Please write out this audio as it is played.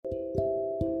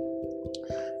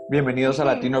Bienvenidos a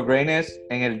Latino Greatness.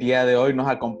 En el día de hoy nos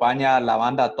acompaña la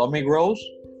banda Atomic Rose.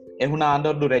 Es una banda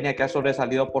hondureña que ha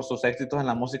sobresalido por sus éxitos en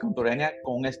la música hondureña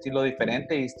con un estilo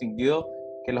diferente y distinguido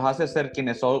que los hace ser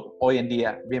quienes son hoy en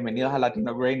día. Bienvenidos a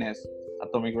Latino Greatness,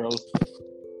 Atomic Rose.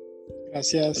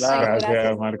 Gracias. Hola.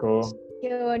 Gracias, Marco.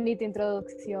 Qué bonita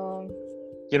introducción.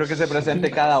 Quiero que se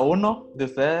presente cada uno de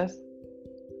ustedes.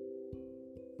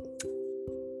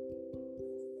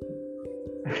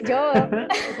 Yo.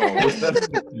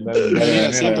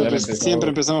 Daniela, siempre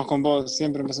empezamos con vos.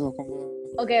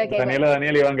 Ok.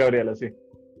 Daniela, Iván, Gabriela, sí.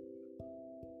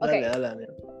 Okay. Dale.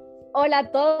 Hola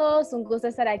a todos, un gusto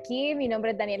estar aquí. Mi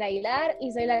nombre es Daniela Aguilar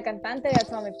y soy la cantante de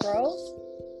Atomic Rose.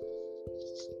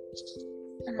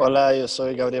 Hola, yo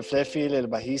soy Gabriel Flefield, el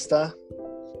bajista.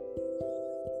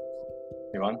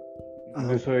 Iván.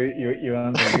 Yo soy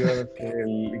Iván Rivas,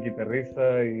 el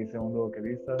guitarrista y segundo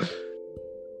vocalista.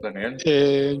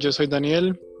 Daniel. Yo soy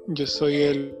Daniel, yo soy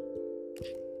el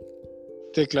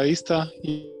tecladista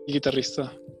y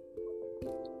guitarrista.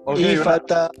 Y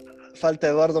falta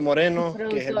Eduardo Moreno, Productor.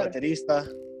 que es el baterista,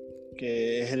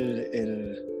 que es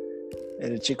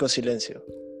el chico silencio.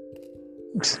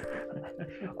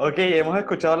 Ok, hemos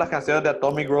escuchado las canciones de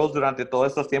Atomic Rose durante todos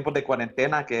estos tiempos de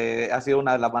cuarentena, que ha sido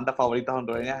una de las bandas favoritas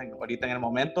hondureñas ahorita en el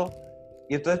momento.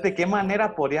 Y entonces, ¿de qué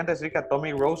manera podrían decir que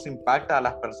Atomic Rose impacta a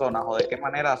las personas? ¿O de qué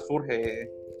manera surge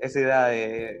esa idea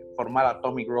de formar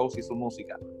Atomic Rose y su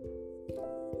música?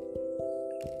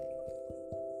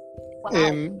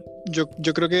 Wow.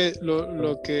 Yo creo que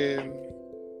lo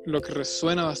que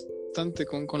resuena bastante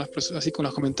con las personas, así con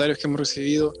los comentarios que hemos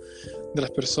recibido de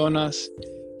las personas,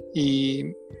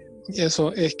 y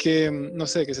eso es que, no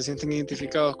sé, que se sienten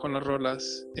identificados con las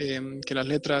rolas, que las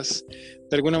letras,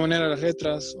 de alguna manera las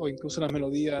letras o incluso las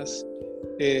melodías,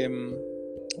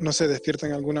 no sé,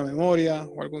 despiertan alguna memoria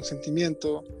o algún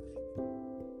sentimiento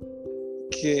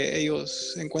que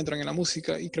ellos encuentran en la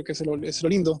música, y creo que es lo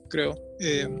lindo, creo,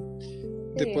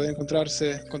 de poder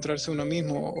encontrarse uno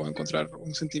mismo o encontrar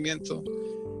un sentimiento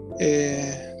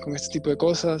con este tipo de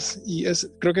cosas. Y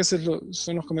creo que esos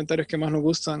son los comentarios que más nos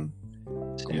gustan,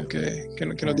 como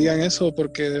que nos digan eso,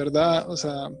 porque de verdad, o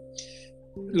sea,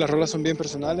 las rolas son bien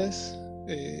personales,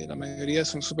 la mayoría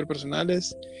son súper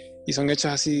personales y son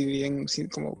hechas así bien,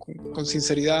 como con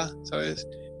sinceridad, ¿sabes?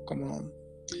 Como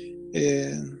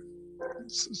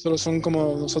solo son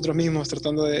como nosotros mismos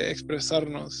tratando de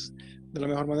expresarnos de la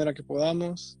mejor manera que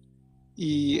podamos,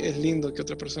 y es lindo que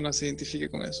otra persona se identifique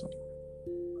con eso.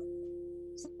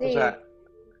 Sí. O sea,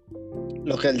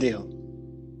 Lo que él dijo.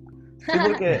 sí,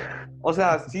 porque, o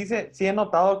sea, sí he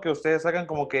notado que ustedes sacan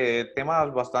como que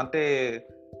temas bastante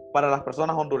para las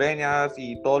personas hondureñas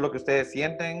y todo lo que ustedes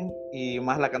sienten, y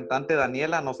más la cantante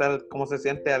Daniela, no sé cómo se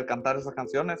siente al cantar esas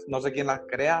canciones, no sé quién las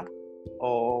crea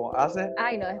o hace.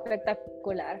 Ay, no,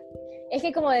 espectacular. Es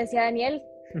que como decía Daniel,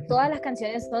 todas las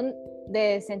canciones son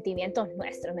de sentimientos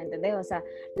nuestros, ¿me entendés? O sea,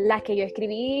 las que yo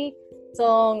escribí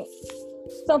son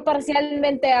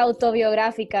parcialmente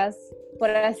autobiográficas, por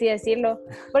así decirlo,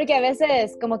 porque a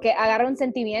veces como que agarro un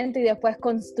sentimiento y después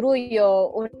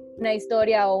construyo una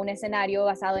historia o un escenario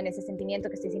basado en ese sentimiento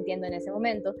que estoy sintiendo en ese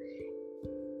momento.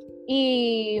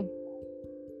 Y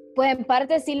pues en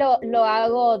parte sí lo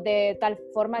hago de tal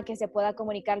forma que se pueda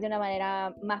comunicar de una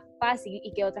manera más fácil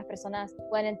y que otras personas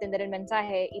puedan entender el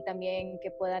mensaje y también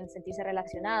que puedan sentirse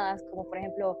relacionadas, como por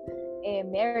ejemplo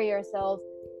Marry Yourself.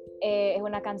 Es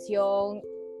una canción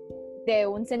de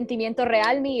un sentimiento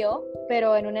real mío,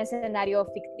 pero en un escenario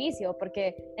ficticio,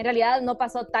 porque en realidad no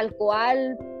pasó tal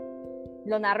cual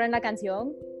lo narro en la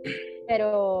canción,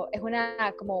 pero es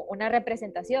como una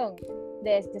representación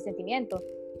de este sentimiento.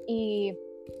 Y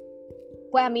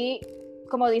pues a mí,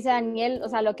 como dice Daniel, o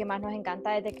sea, lo que más nos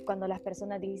encanta es de que cuando las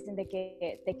personas dicen de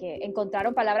que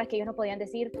encontraron palabras que ellos no podían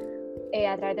decir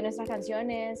a través de nuestras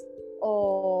canciones.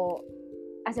 O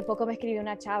hace poco me escribió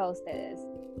una chava a ustedes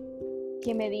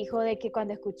que me dijo de que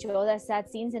cuando escuchó The Sad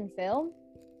Scenes in Film,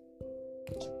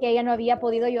 que ella no había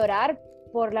podido llorar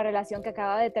por la relación que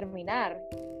acaba de terminar,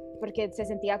 porque se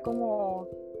sentía como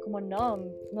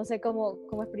no sé cómo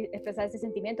expresar ese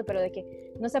sentimiento, pero de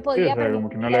que no se podía, sí, o sea, como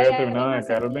que no le había terminado de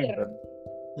caer el 20.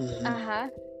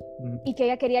 Ajá. Y que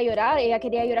ella quería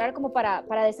llorar como para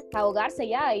desahogarse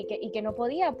ya, y que no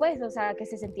podía, pues, o sea, que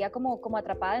se sentía como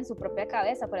atrapada en su propia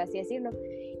cabeza, por así decirlo.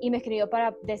 Y me escribió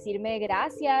para decirme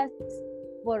gracias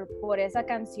por esa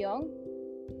canción,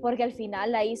 porque al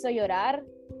final la hizo llorar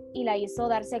y la hizo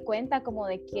darse cuenta como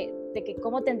de que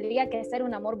cómo tendría que ser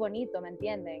un amor bonito, ¿me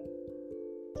entienden?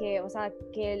 Que, o sea,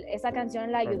 que esa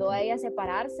canción la ayudó a ella a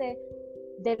separarse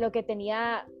de lo que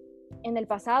tenía en el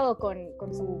pasado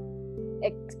con su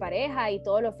expareja y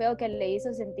todo lo feo que le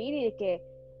hizo sentir, y de que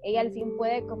ella al fin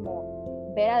puede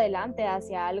como ver adelante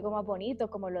hacia algo más bonito,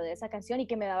 como lo de esa canción, y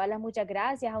que me daba las muchas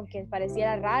gracias, aunque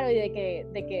pareciera raro y de que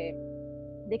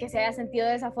se haya sentido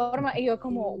de esa forma, y yo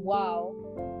como,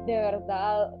 wow, de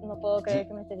verdad, no puedo creer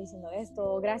que me estés diciendo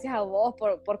esto, gracias a vos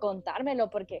por contármelo,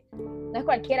 porque no es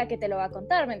cualquiera que te lo va a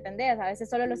contar, ¿me entendés? A veces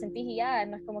solo lo sentís y ya,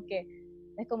 no es como que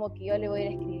yo le voy a ir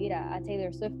a escribir a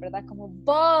Taylor Swift, ¿verdad? Como,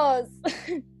 vos,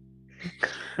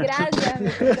 gracias, ¿me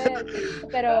entendés?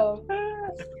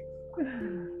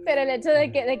 Pero el hecho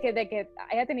de que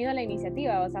haya tenido la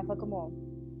iniciativa, o sea, fue como,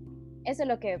 eso es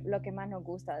lo que más nos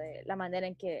gusta de la manera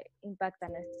en que impacta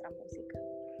nuestra música.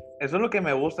 Eso es lo que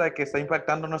me gusta, de que está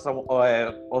impactando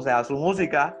o sea, su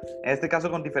música, en este caso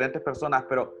con diferentes personas,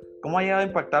 pero ¿cómo ha llegado a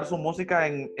impactar su música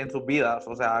en sus vidas?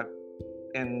 O sea,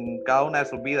 en cada una de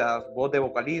sus vidas, voz de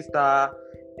vocalista,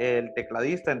 el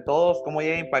tecladista, en todos, ¿cómo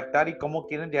llega a impactar y cómo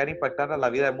quieren llegar a impactar a la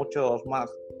vida de muchos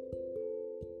más?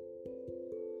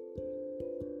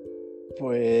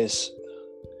 Pues,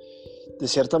 de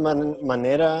cierta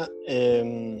manera,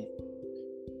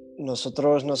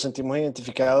 nosotros nos sentimos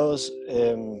identificados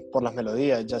por las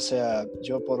melodías, ya sea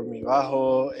yo por mi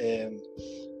bajo,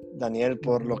 Daniel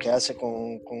por lo que hace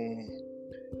con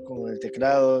el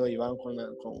teclado, Iván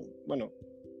bueno,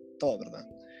 todo, ¿verdad?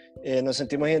 Nos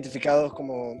sentimos identificados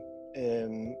como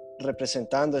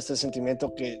representando este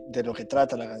sentimiento de lo que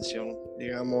trata la canción.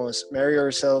 Digamos, Marry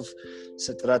Yourself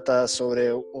se trata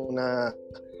sobre una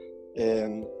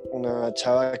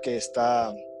chava que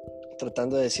está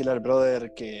tratando de decirle al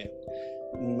brother que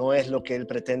no es lo que él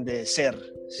pretende ser,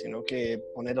 sino que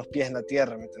poner los pies en la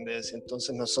tierra, ¿me entendés?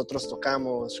 Entonces nosotros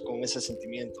tocamos con ese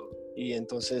sentimiento y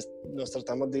entonces nos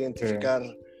tratamos de identificar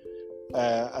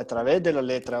a través de la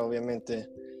letra, obviamente,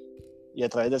 y a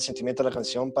través del sentimiento de la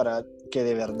canción para que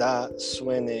de verdad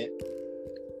suene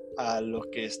a lo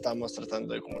que estamos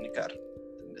tratando de comunicar,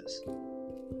 ¿entendés?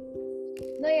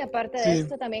 No, y aparte de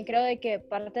esto, también creo de que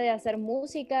parte de hacer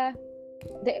música,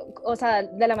 o sea,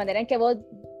 de la manera en que vos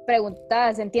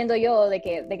preguntás, entiendo yo, de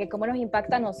que cómo nos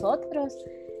impacta a nosotros,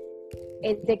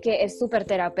 es de que es súper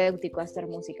terapéutico hacer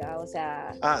música, o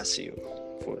sea... Sí,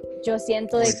 full. Yo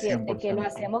siento de que lo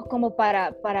hacemos como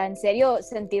para en serio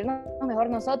sentirnos mejor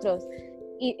nosotros,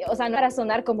 y, o sea, no para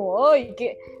sonar como, ¡ay!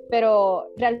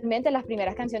 Pero realmente las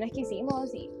primeras canciones que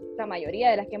hicimos, y la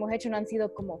mayoría de las que hemos hecho no han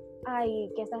sido como,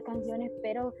 ¡ay! Que estas canciones,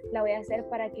 pero la voy a hacer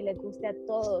para que les guste a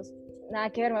todos.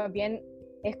 Nada que ver, más bien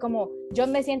es como, yo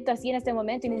me siento así en este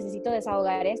momento y necesito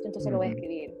desahogar esto, entonces lo voy a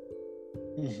escribir.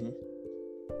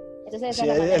 Entonces sí,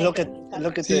 es lo que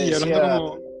te decía.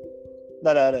 Como...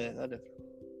 Dale.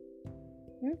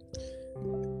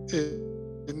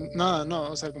 Nada,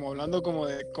 no, o sea, como hablando como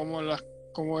de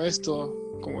cómo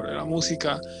esto, como la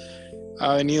música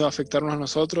ha venido a afectarnos a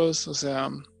nosotros, o sea,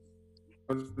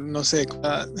 no sé,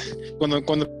 cuando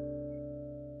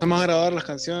empezamos a grabar las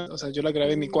canciones, o sea, yo las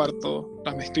grabé en mi cuarto,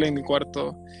 las mezclé en mi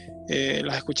cuarto,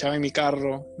 las escuchaba en mi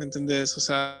carro, ¿me entendés? O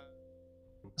sea,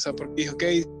 porque dije, ok,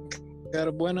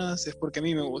 quedar buenas es porque a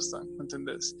mí me gustan, ¿me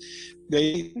entendés? De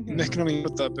ahí, no es que no me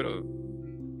importa, pero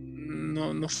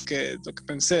no fue que lo que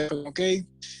pensé, ok,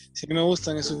 si a mí me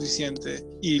gustan es suficiente,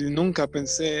 y nunca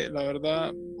pensé, la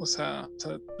verdad, o sea,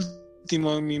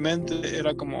 último en mi mente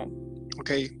era como,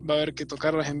 ok, va a haber que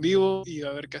tocarlas en vivo y va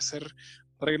a haber que hacer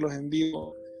arreglos en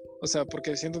vivo, o sea,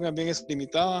 porque siento que también es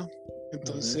limitada,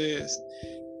 entonces,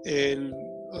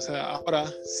 o sea, ahora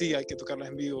sí hay que tocarlas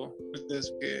en vivo,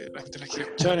 entonces que la gente las quiere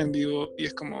escuchar en vivo, y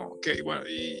es como, ok, bueno,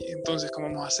 y entonces ¿cómo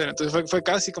vamos a hacer? Entonces fue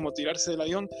casi como tirarse del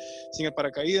avión sin el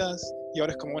paracaídas, y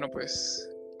ahora es como, bueno, pues,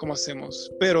 ¿cómo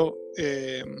hacemos? Pero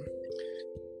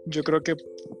yo creo que,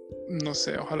 no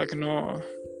sé, ojalá que no,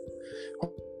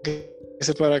 que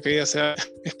ese paracaídas sea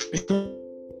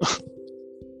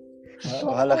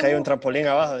ojalá que haya un trampolín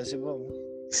abajo, decimos.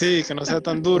 Sí, que no sea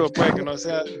tan duro, pues, que no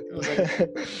sea, o sea,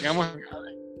 digamos...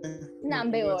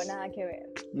 No, veo nada que ver.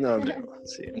 No,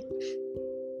 sí.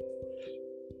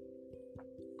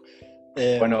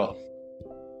 Bueno,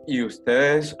 y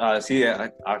ustedes, así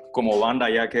como banda,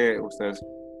 ya que ustedes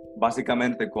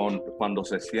básicamente cuando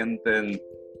se sienten,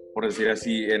 por decir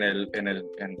así, en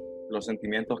los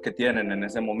sentimientos que tienen en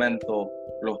ese momento,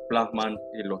 los plasman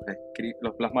y los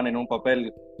plasman en un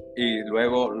papel y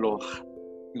luego los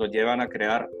llevan a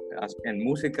crear en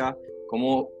música.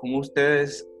 ¿Cómo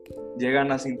ustedes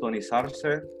llegan a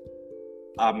sintonizarse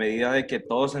a medida de que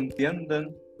todos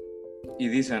entienden y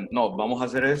dicen, no, vamos a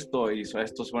hacer esto y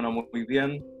esto suena muy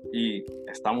bien y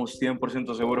estamos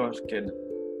 100% seguros que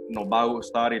nos va a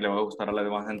gustar y le va a gustar a la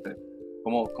demás gente?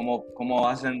 ¿Cómo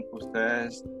hacen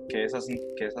ustedes que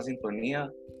esa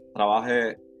sintonía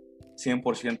trabaje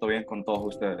 100% bien con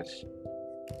todos ustedes?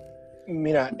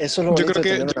 Mira, eso es lo Yo bonito creo de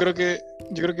que, tener yo creo que,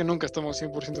 yo creo que nunca estamos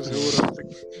 100% seguros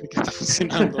de que está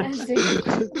funcionando. Sí.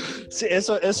 Sí,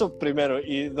 eso primero.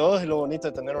 Y dos, es lo bonito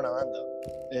de tener una banda.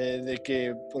 De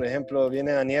que, por ejemplo,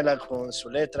 viene Daniela con su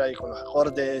letra y con los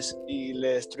acordes y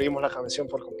le destruimos la canción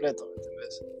por completo, ¿me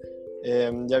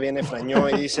entiendes? Ya viene Frañó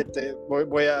y dice,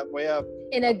 voy a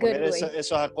In a good poner way.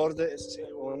 esos acordes, sí,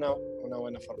 una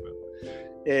buena forma.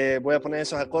 Voy a poner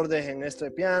esos acordes en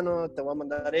este piano, te voy a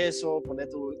mandar eso, poner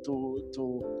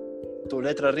tu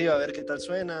letra arriba a ver qué tal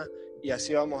suena, y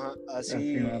así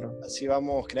claro. así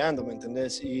vamos creando, ¿me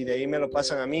entendés? Y de ahí me lo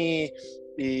pasan a mí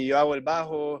y yo hago el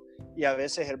bajo, y a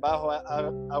veces el bajo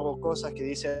hago cosas que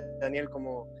dice Daniel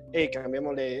como, hey,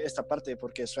 cambiémosle esta parte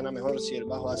porque suena mejor si el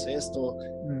bajo hace esto,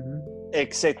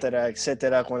 etcétera,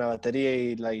 etcétera, con la batería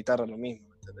y la guitarra lo mismo,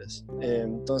 ¿me entendés?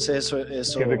 Entonces eso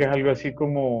Siento que es algo así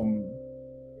como...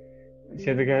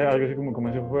 Siento que es algo así como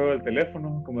ese juego del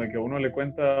teléfono, como de que uno le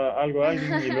cuenta algo a alguien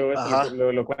y luego Ajá.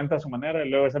 lo cuenta a su manera y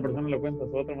luego esa persona lo cuenta a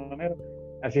su otra manera.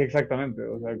 Así exactamente,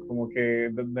 o sea, como que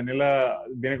Daniela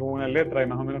viene con una letra y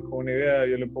más o menos con una idea,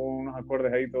 yo le pongo unos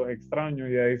acordes ahí todos extraños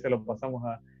y ahí se los pasamos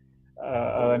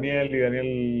a Daniel y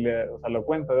Daniel o sea, lo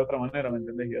cuenta de otra manera, ¿me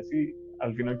entendés? Y así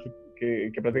al final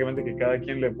que prácticamente que cada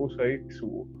quien le puso ahí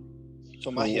su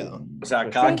magia, ¿no? O sea,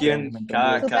 su cada esencia, quien, ¿me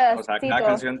entendés? o sea, cada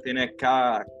canción tiene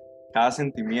cada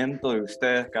sentimiento de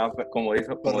ustedes, como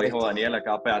dijo Correcto. Daniela,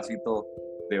 cada pedacito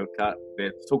de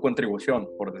su contribución,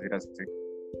 por decir así.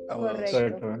 Correcto.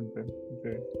 Exactamente, sí.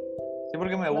 Sí,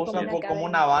 porque me No gusta como una como cadena.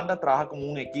 una banda trabaja como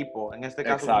un equipo. En este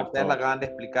caso, como Exacto. ustedes la acaban de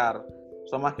explicar,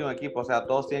 son más que un equipo. O sea,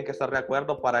 todos tienen que estar de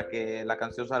acuerdo para que la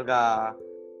canción salga.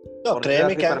 No, por decir créeme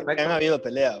así, que han perfecto. habido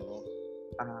peleas, bro.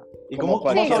 Ajá. ¿Y Como cómo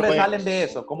cualquier sobresalen juego. de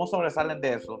eso? ¿Cómo sobresalen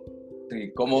de eso?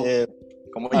 Sí, ¿cómo Eh,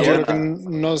 cómo Ah, Yo llegan creo que a-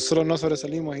 no solo no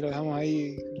sobresalimos y lo dejamos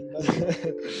ahí.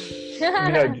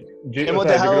 Mira, Hemos o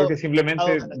sea, yo dejado creo que simplemente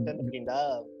canciones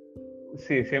guindadas.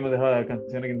 sí, hemos dejado las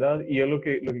canciones guindadas y yo lo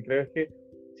que creo es que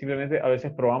simplemente a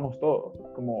veces probamos todo,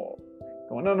 como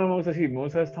no me gusta así, me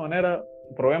gusta de esta manera,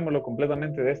 probémoslo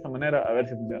completamente de esta manera a ver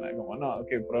si funciona, como no, ok,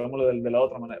 probémoslo de la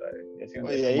otra manera y así Y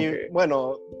es ahí, como que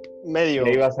bueno, medio y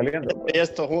ahí va saliendo, pues. y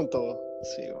esto junto,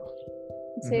 sí, bro.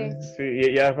 Sí. Ujú, sí,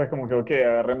 y ya después como que ok,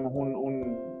 agarremos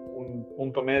un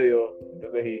punto medio,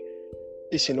 ¿entendés?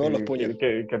 Y si no, los puños.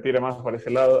 Que tire más para ese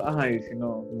lado, ajá, y si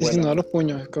no, Y si bueno. no, los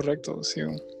puños, es correcto. Sí.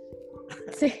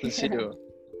 Sí. Sí, bro.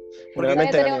 Porque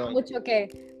Realmente Todavía ganó.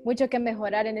 tenemos mucho que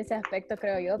mejorar en ese aspecto,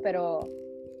 creo yo, pero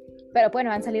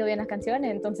bueno, han salido bien las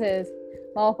canciones, entonces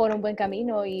vamos por un buen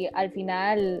camino y al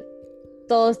final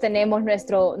todos tenemos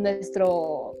nuestro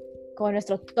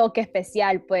toque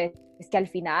especial, pues es que al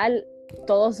final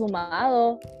todo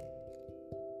sumado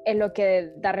es lo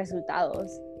que da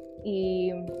resultados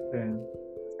y Sí.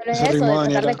 solo es Eso eso, rimó, de tratar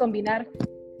Daniela. de combinar.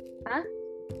 ¿Ah?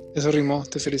 Eso rimó,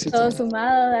 te felicito. Todo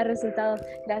sumado da resultados.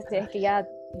 Gracias, es que ya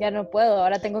no puedo,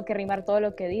 ahora tengo que rimar todo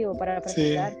lo que digo para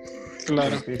Sí, practicar.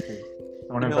 claro. Sí. Es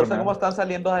Y una me gusta cómo enfermedad. están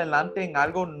saliendo adelante en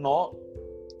algo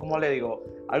 ¿cómo le digo?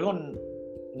 Algo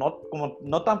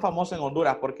no tan famoso en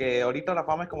Honduras, porque ahorita la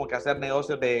fama es como que hacer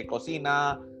negocios de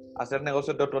cocina, hacer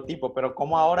negocios de otro tipo, pero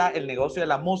como ahora el negocio de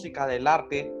la música, del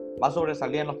arte, va a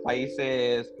sobresalir en los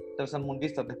países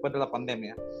tercermundistas después de la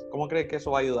pandemia. ¿Cómo cree que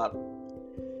eso va a ayudar?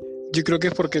 Yo creo que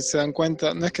es porque se dan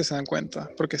cuenta, no es que se dan cuenta,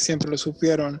 porque siempre lo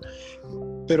supieron,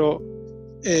 pero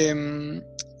en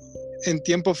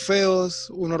tiempos feos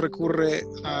uno recurre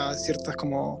a ciertas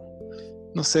como,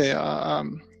 no sé, a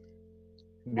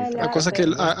cosas que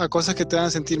a cosas que te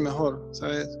hagan sentir mejor,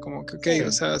 ¿sabes? Como que, ok, Sí.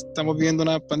 o sea, estamos viviendo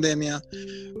una pandemia,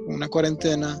 una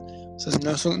cuarentena, o sea,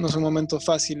 no son momentos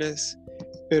fáciles,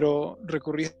 pero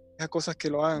recurrir a cosas que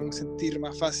lo hagan sentir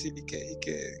más fácil y que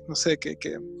no sé, que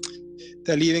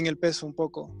te alivien el peso un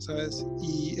poco, ¿sabes?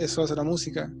 Y eso hace la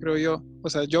música, creo yo. O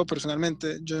sea, yo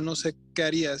personalmente, yo no sé qué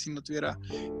haría si no tuviera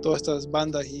todas estas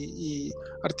bandas y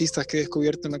artistas que he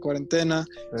descubierto en la cuarentena,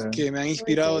 que me han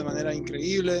inspirado de manera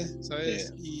increíble,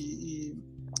 ¿sabes? Y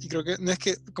creo que no es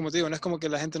que, como te digo, no es como que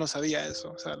la gente no sabía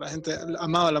eso. O sea, la gente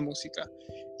amaba la música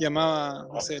y amaba,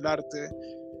 no sé, el arte,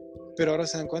 pero ahora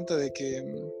se dan cuenta de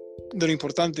lo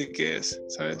importante que es,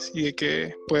 ¿sabes? Y de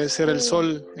que puede ser el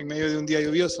sol en medio de un día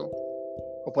lluvioso.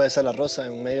 O puede ser la rosa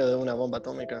en medio de una bomba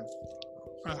atómica.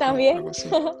 Ajá, También. algo así.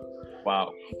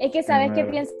 Wow. Es que, ¿sabes qué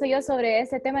Claro. pienso yo sobre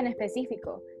ese tema en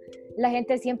específico? La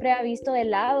gente siempre ha visto de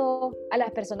lado a las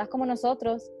personas como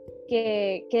nosotros,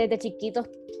 que desde chiquitos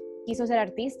quiso ser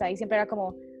artista y siempre era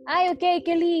como, ay, ok,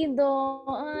 qué lindo,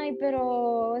 ay,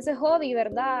 pero ese es hobby,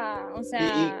 ¿verdad? O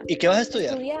sea, ¿Y qué vas a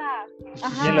estudiar?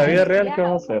 Ajá, ¿Y en la vida real estudiar, qué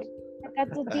vas a hacer?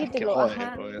 saca tu Qué título, joder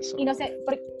ajá. con eso. Y no sé,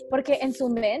 porque en su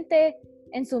mente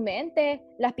en su mente,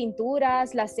 las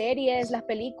pinturas, las series, las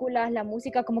películas, la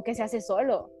música, como que se hace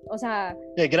solo. O sea,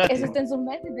 Es gratis. eso está en sus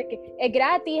mentes, de que es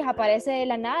gratis, aparece de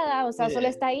la nada, o sea, Sí. solo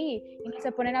está ahí. Y no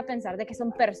se ponen a pensar de que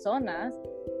son personas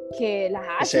que las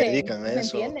Que se hacen, dedican a ¿me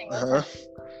eso. entienden? O Ajá.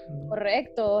 sea,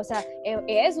 correcto, o sea,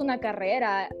 es una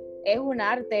carrera, es un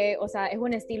arte, o sea, es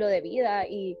un estilo de vida,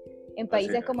 y en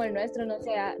países es. como el nuestro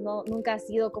nunca ha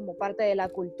sido como parte de la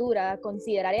cultura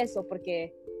considerar eso,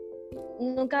 porque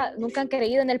nunca han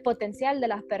creído en el potencial de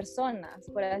las personas,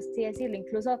 por así decirlo.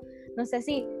 Incluso, no sé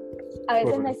si a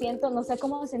veces me siento, no sé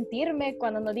cómo sentirme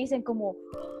cuando nos dicen como,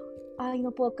 ay,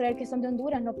 no puedo creer que son de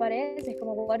Honduras, no parece,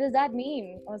 como, what does that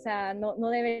mean? O sea, no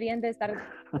deberían de estar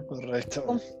Correcto.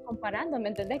 comparando, ¿me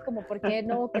entendés? Como, ¿por qué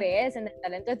no crees en el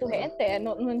talento de tu gente?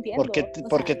 No entiendo.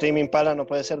 Porque Tame Impala no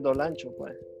puede ser Dolancho,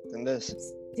 pues,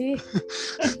 ¿entendés? Sí.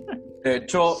 De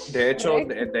hecho,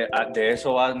 Correcto. de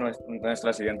eso va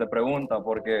nuestra siguiente pregunta,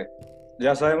 porque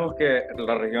ya sabemos que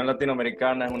la región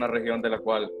latinoamericana es una región de la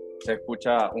cual se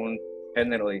escucha un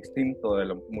género distinto de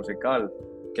lo musical,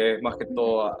 que es más que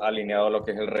todo alineado a lo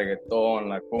que es el reggaetón,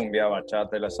 la cumbia,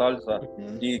 bachata y la salsa.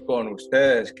 Y con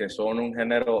ustedes, que son un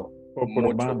género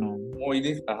urbano. muy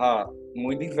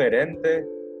diferente,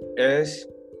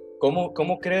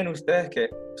 ¿cómo creen ustedes que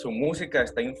su música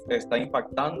está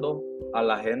impactando a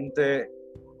la gente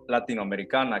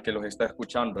latinoamericana que los está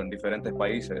escuchando en diferentes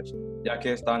países, ya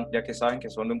que saben que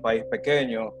son de un país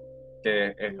pequeño, que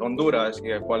es Honduras, y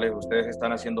de cuales ustedes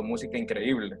están haciendo música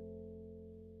increíble?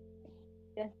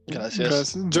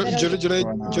 Gracias. Yo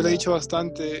le he dicho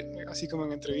bastante, así como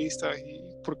en entrevistas, y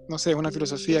no sé, es una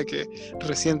filosofía que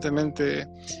recientemente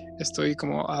estoy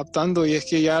como adaptando, y es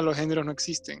que ya los géneros no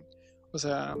existen. O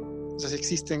sea, sí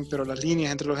existen, pero las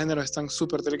líneas entre los géneros están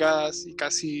súper delgadas y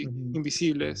casi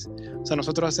invisibles. O sea,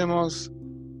 nosotros hacemos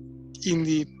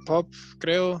indie pop,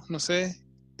 creo, no sé,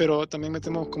 pero también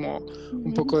metemos como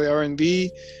un poco de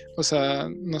R&B. O sea,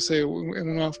 no sé, en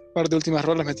una par de últimas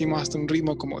rolas metimos hasta un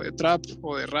ritmo como de trap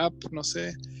o de rap, no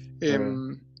sé.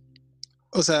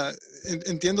 O sea,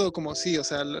 entiendo como sí, o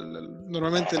sea,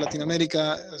 normalmente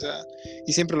Latinoamérica, o sea,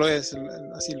 y siempre lo es,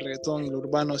 así el reggaetón y lo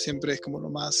urbano siempre es como lo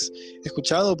más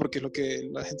escuchado porque es lo que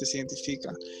la gente se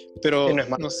identifica. Pero, no es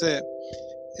malo. no sé,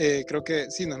 creo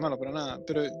que, sí, no es malo para nada,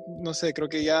 pero no sé, creo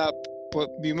que ya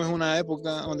vivimos en una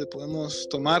época donde podemos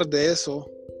tomar de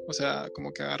eso, o sea,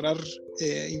 como que agarrar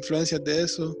influencias de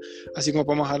eso, así como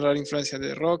podemos agarrar influencias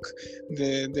de rock,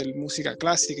 de música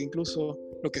clásica incluso,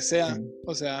 lo que sea,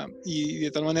 o sea, y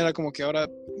de tal manera como que ahora,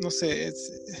 no sé,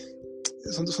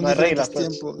 son No hay diferentes reglas, pues.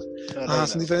 tiempos. No hay Son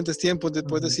reglas. diferentes tiempos de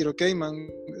poder decir, ok, man,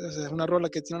 o sea, es una rola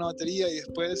que tiene una batería y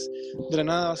después de la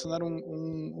nada va a sonar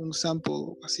un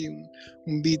sample, así,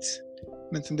 un beat,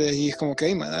 ¿me entendés? Y es como, ok,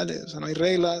 man, dale, o sea, no hay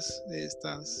reglas,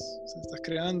 estás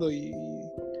creando y,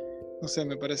 no sé,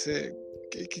 me parece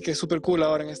que es súper cool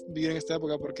ahora vivir en esta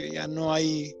época porque ya no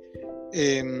hay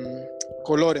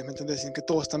colores, ¿me entendés? Sino que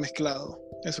todo está mezclado.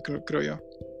 Eso creo yo.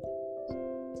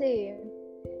 Sí,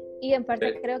 y en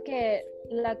parte creo que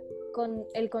con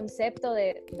el concepto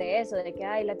de eso, de que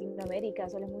hay Latinoamérica,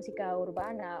 solo es música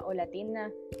urbana o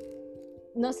latina,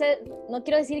 no sé, no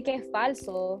quiero decir que es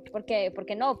falso,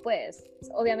 porque no, pues,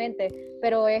 obviamente,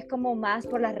 pero es como más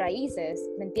por las raíces,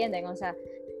 ¿me entienden? O sea,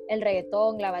 el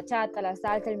reggaetón, la bachata, la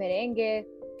salsa, el merengue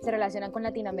se relacionan con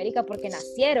Latinoamérica porque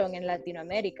nacieron en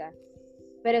Latinoamérica.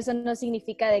 Pero eso no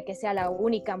significa de que sea la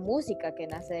única música que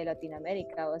nace de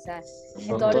Latinoamérica, o sea,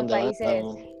 en todos los países,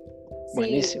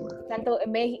 buenísima. sí, tanto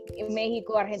en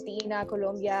México, Argentina,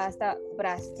 Colombia, hasta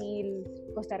Brasil,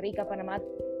 Costa Rica, Panamá,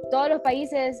 todos los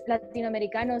países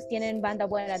latinoamericanos tienen bandas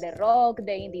buenas de rock,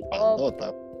 de indie pop,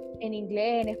 en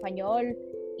inglés, en español,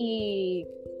 y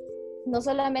no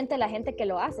solamente la gente que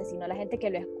lo hace, sino la gente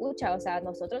que lo escucha. O sea,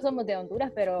 nosotros somos de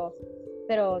Honduras, pero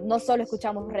no solo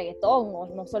escuchamos reggaetón o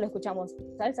no solo escuchamos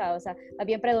salsa, o sea, más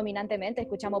bien predominantemente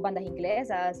escuchamos bandas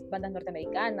inglesas, bandas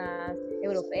norteamericanas,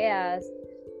 europeas,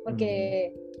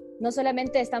 porque no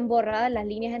solamente están borradas las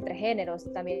líneas entre géneros,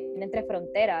 también entre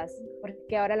fronteras,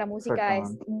 porque ahora la música es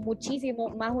muchísimo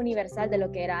más universal de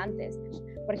lo que era antes,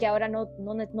 porque ahora no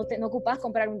ocupas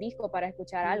comprar un disco para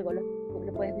escuchar algo,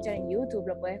 lo puedes escuchar en YouTube,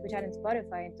 lo puedes escuchar en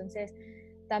Spotify, entonces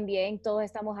también todos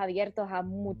estamos abiertos a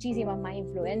muchísimas más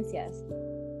influencias.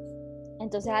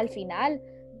 Entonces, al final,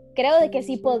 creo de que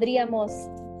sí podríamos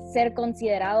ser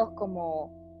considerados como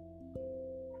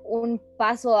un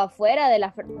paso afuera de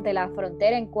la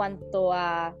frontera en cuanto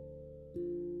a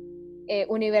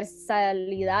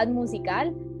universalidad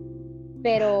musical,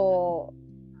 pero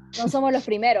no somos los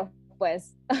primeros,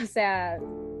 pues. O sea,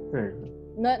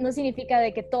 no significa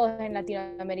de que todos en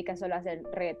Latinoamérica solo hacen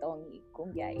reggaetón y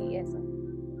cumbia y eso.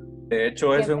 De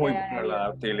hecho, eso es muy Siempre bueno, hay- la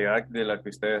adaptabilidad de la que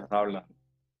ustedes hablan.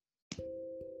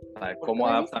 Cómo ¿Cómo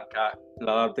adaptan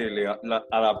la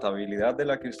adaptabilidad de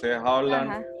la que ustedes hablan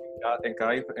Ajá. en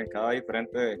cada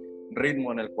diferente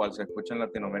ritmo en el cual se escucha en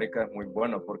Latinoamérica es muy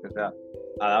bueno, porque o sea,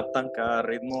 adaptan cada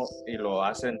ritmo y lo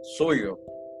hacen suyo,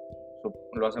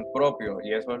 lo hacen propio,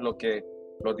 y eso es lo que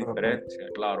los diferencia,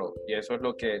 claro, y eso es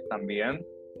lo que también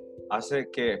hace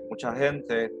que mucha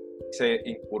gente se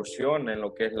incursione en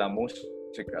lo que es la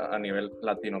música a nivel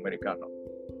latinoamericano.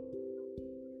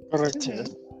 Correcto. Sí.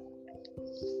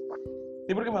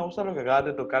 Sí, porque me gusta lo que acabas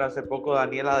de tocar hace poco,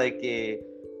 Daniela, de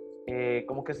que,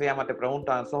 ¿cómo que se llama? Te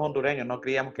preguntan, ¿sos hondureño? No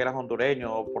creíamos que eras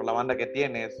hondureño por la banda que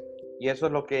tienes. Y eso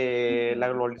es lo que la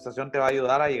globalización te va a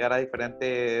ayudar a llegar a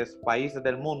diferentes países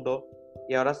del mundo.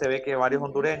 Y ahora se ve que varios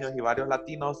hondureños y varios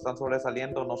latinos están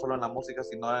sobresaliendo no solo en la música,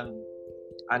 sino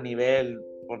a nivel,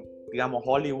 digamos,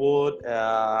 Hollywood.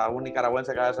 Un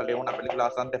nicaragüense acaba de salir en una película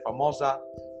bastante famosa.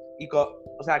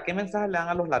 O sea, ¿qué mensaje le dan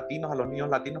a los latinos, a los niños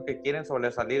latinos que quieren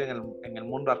sobresalir en el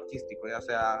mundo artístico, ya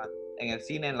sea en el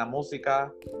cine, en la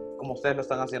música, como ustedes lo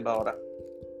están haciendo ahora?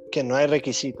 Que no hay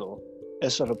requisito,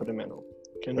 eso es lo primero.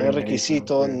 Que no hay Primerísimo,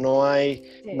 requisito, sí. no hay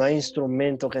Sí.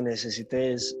 instrumento que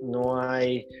necesites, no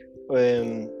hay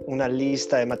una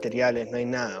lista de materiales, no hay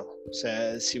nada. O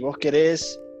sea, si vos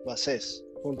querés, lo haces,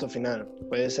 punto final.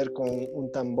 Puede ser con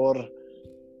un tambor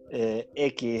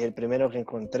X, el primero que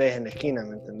encontrés en la esquina,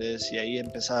 ¿me entendés? Y ahí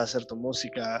empezás a hacer tu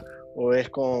música, o es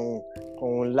con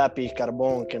un lápiz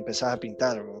carbón que empezás a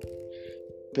pintar, ¿no?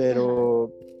 Pero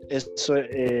eso,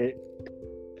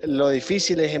 lo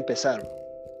difícil es empezar,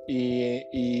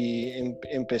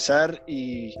 empezar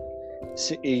y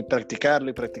practicarlo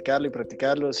y practicarlo y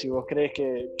practicarlo. Si vos crees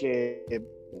que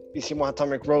hicimos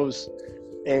Atomic Rose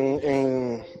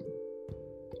en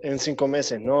 5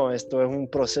 meses, no, esto es un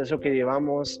proceso que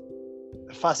llevamos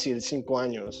fácil 5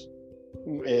 años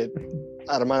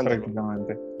armándolo,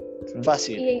 Prácticamente. Sí.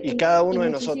 fácil, y cada uno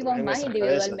de nosotros muchísimos en más nuestras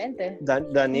cabezas.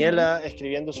 individualmente. Daniela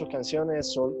escribiendo sus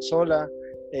canciones sola,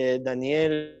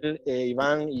 Daniel,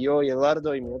 Iván y yo y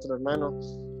Eduardo y mi otro hermano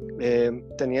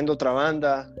teniendo otra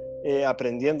banda,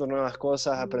 aprendiendo nuevas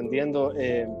cosas, aprendiendo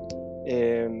qué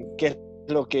es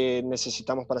lo que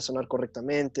necesitamos para sonar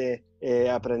correctamente,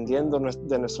 aprendiendo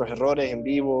de nuestros errores en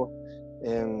vivo,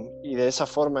 y de esa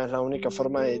forma es la única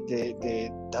forma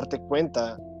de darte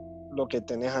cuenta lo que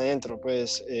tenés adentro,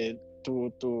 pues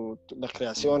las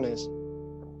creaciones,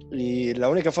 y la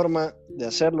única forma de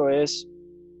hacerlo es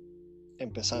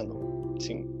empezando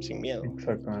sin miedo.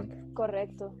 Exactamente.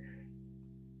 Correcto.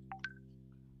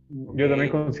 Yo también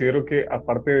considero que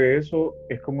aparte de eso,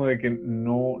 es como de que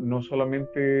no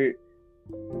solamente,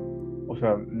 o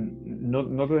sea,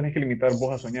 no te tenés que limitar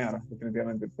vos a soñar,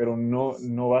 definitivamente, pero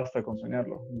no basta con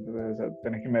soñarlo. Entonces, o sea,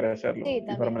 tenés que merecerlo. Sí, Y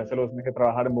para también. merecerlo tenés que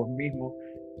trabajar en vos mismo.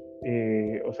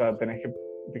 O sea, tenés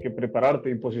que prepararte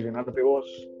y posicionarte vos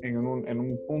en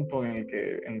un punto en el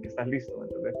que estás listo, ¿me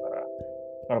entendés?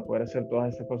 Para poder hacer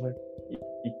todas esas cosas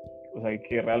o sea, y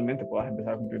que realmente puedas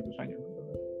empezar a cumplir tus sueños, ¿me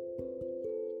entendés?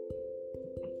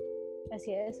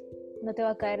 Así es. No te va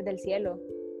a caer del cielo.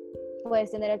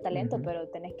 Puedes tener el talento, Ujú. pero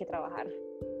tenés que trabajar.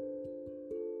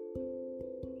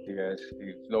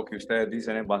 Y lo que ustedes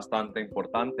dicen es bastante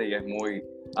importante y es muy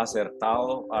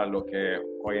acertado a lo que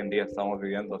hoy en día estamos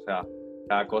viviendo. O sea,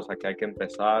 cada cosa que hay que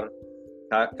empezar,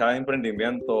 cada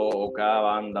emprendimiento o cada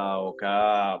banda o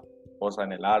cada cosa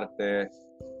en el arte,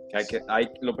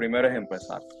 lo primero es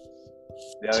empezar.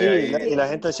 Ya Sí, de ahí, y la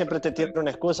gente siempre te tiene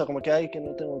una excusa, como que, ay, que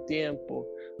no tengo tiempo,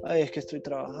 ay, es que estoy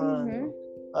trabajando, Ujú.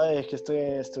 ay, es que estoy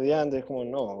estudiando, es como,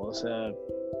 no, o sea,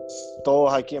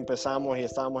 todos aquí empezamos y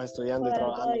estábamos estudiando y Para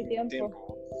trabajando todo al el mismo tiempo.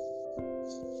 tiempo.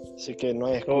 Así que no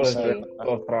hay Todos, excusa, Sí.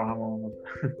 todos trabajamos.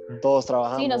 todos Sí,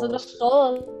 trabajamos. nosotros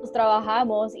todos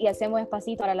trabajamos y hacemos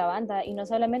espacito para la banda. Y no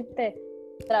solamente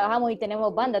trabajamos y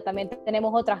tenemos banda, también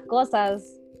tenemos otras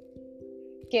cosas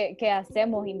que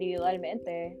hacemos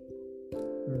individualmente.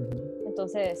 Ujú.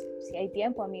 Entonces, si hay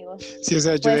tiempo, amigos. Sí, o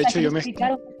sea, yo Puedes de hecho,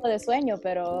 sacrificar un poco de sueño,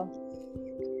 pero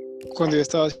cuando yo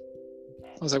estaba,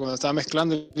 o sea, cuando estaba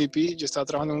mezclando el VP, yo estaba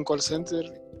trabajando en un call center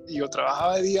y yo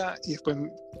trabajaba de día y después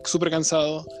súper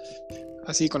cansado,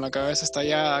 así con la cabeza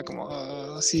estallada, como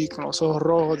así, con los ojos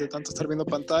rojos de tanto estar viendo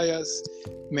pantallas,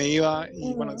 me iba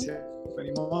y bueno, decía,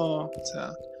 ni modo, o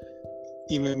sea,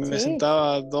 y me Sí.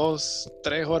 sentaba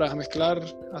 2-3 horas a mezclar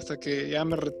hasta que ya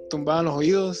me retumbaban los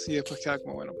oídos y después quedaba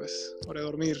como, bueno, pues, hora de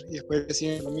dormir y después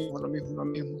decía lo mismo.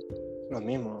 Lo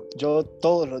mismo. Yo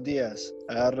todos los días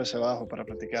agarro ese bajo para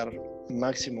practicar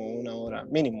máximo 1 hora,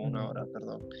 mínimo 1 hora,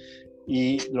 perdón.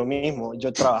 Y lo mismo,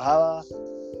 yo trabajaba,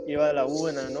 iba a la U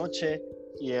en la noche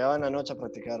y llegaba en la noche a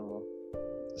practicar, bro.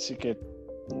 Así que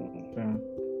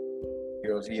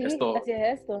ellos. Y Sí, esto, así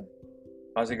es esto.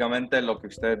 básicamente lo que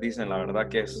ustedes dicen, la verdad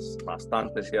que es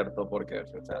bastante cierto, porque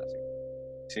o sea,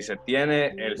 si se tiene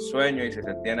el sueño y si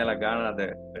se tiene las ganas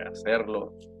de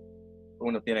hacerlo,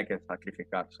 uno tiene que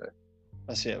sacrificarse.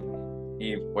 Así es.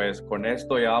 Y pues con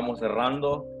esto ya vamos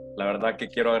cerrando. La verdad que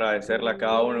quiero agradecerle a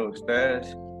cada uno de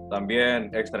ustedes,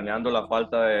 también extrañando la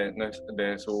falta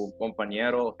de su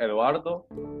compañero Eduardo.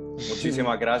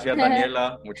 Muchísimas gracias,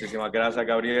 Daniela, muchísimas gracias,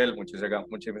 Gabriel,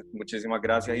 muchísimas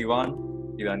gracias, Iván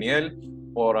y Daniel,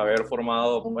 por haber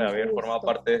formado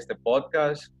parte de este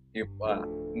podcast, y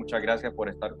muchas gracias por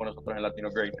estar con nosotros en Latino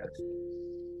Greatness.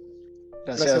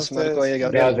 Gracias, Marco y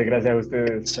Gabriel. Gracias a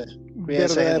ustedes. Sí.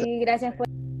 Cuídense, Verdad. gente. Sí, gracias por